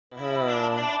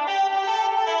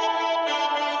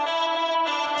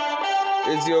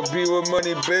It's your P with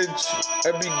money, bitch.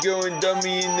 I be going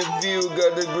dummy in the field.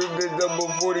 Got the grip that double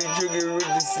 40 trigger with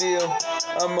the seal.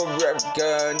 I'm a rap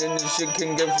guy, and then this shit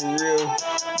can get for real.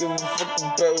 Give a fuck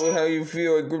about how you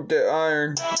feel. I grip that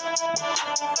iron.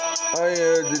 I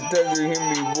heard the tiger hear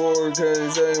me roar,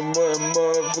 cause I am a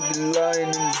motherfucking lion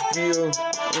in this field.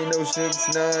 Ain't no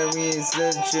 6ix9ine, we ain't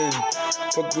snitching.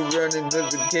 Fuck around and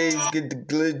let the cage get the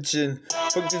glitching.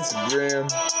 Fuck Instagram.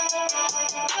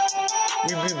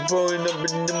 We be pulling up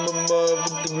in them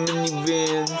motherfucking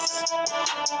minivans.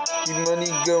 Be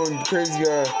money going crazy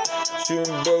hard.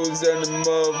 Shooting bows on the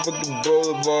motherfucking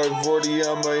boulevard. 40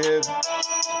 on my hip.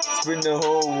 Spin the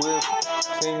whole whip.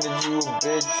 Claim that you a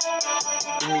bitch.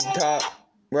 Give me top.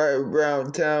 Right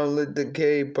around town, let the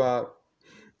K pop.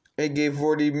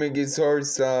 AK-40 make his heart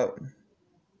stop.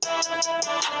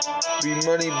 Be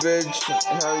money, bitch.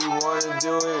 How you wanna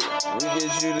do it? We can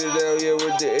shoot it out, yeah,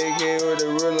 with the AK or the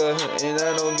ruler. And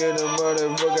I don't get a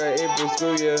motherfucker April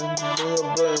school, yeah.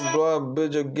 Burn block,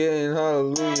 bitch, I'm getting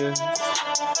hallelujah.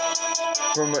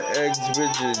 From my ex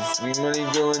bitches. Be money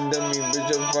going dummy,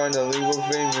 bitch, I'm finally we're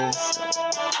famous.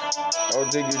 I'll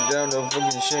take you down to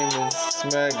fucking Shameless.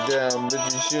 Smackdown,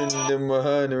 bitch, you shooting them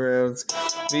 100 rounds.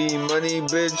 Be money,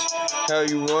 bitch. How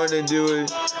you wanna do it?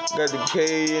 Got the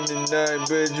K in the 9,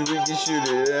 bitch, we can shoot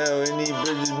it out. Any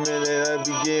bitches, man, that I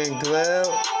be getting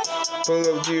clout. Pull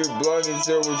up to your block and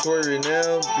start with swerving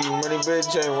now. Be money,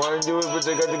 bitch, I ain't wanna do it, but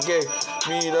I got the K.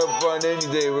 Meet up on any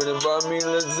day, run about me,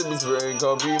 let's sip and spray.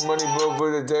 Call be money, bro,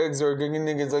 put a text or kicking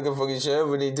niggas like a fucking chef.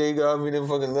 When they take off, you done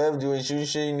fucking left, doing shoot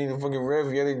shit, you need a fucking ref,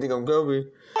 you gotta think I'm Kobe.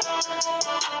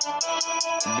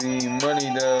 Be money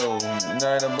though, 9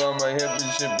 about my hip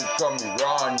and shit, bitch call me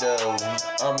Rondo.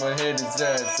 I'ma hit his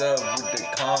ass up with the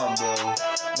combo.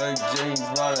 Like James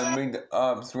Bond, make the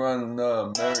ops run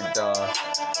the marathon.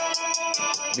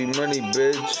 Be money,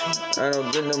 bitch. I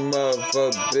don't get no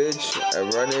motherfucker, bitch. I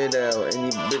run it out.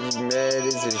 Any bitch mad,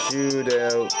 it's a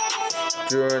shootout.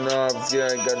 Drawing ops, yeah,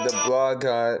 I got the block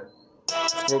hot.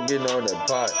 Smoking on the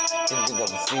pot. Think I'm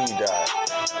C-Dot.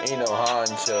 Ain't no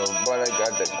honcho, but I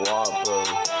got the guapo.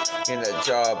 In the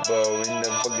choppo, in the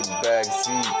fucking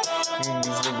backseat.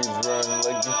 These niggas run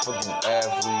like the fucking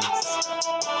athletes.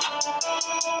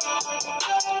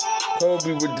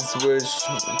 Kobe with the swish.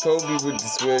 Kobe with the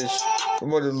swish.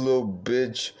 I'm on a little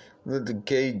bitch. Let the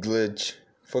K glitch.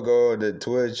 Fuck all that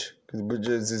Twitch. Cause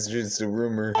bitches is just a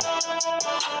rumor.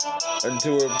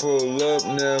 Until I pull up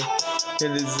now.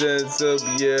 Hit his ass up,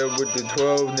 yeah, with the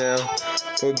 12 now.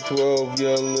 Fuck 12,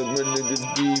 y'all let my niggas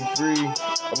be free.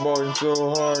 I'm on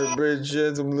so hard,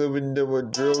 bitches. I'm living in a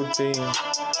drill team.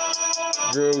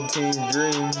 Drill team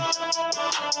dream.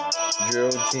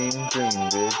 Drill team dream,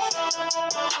 bitch.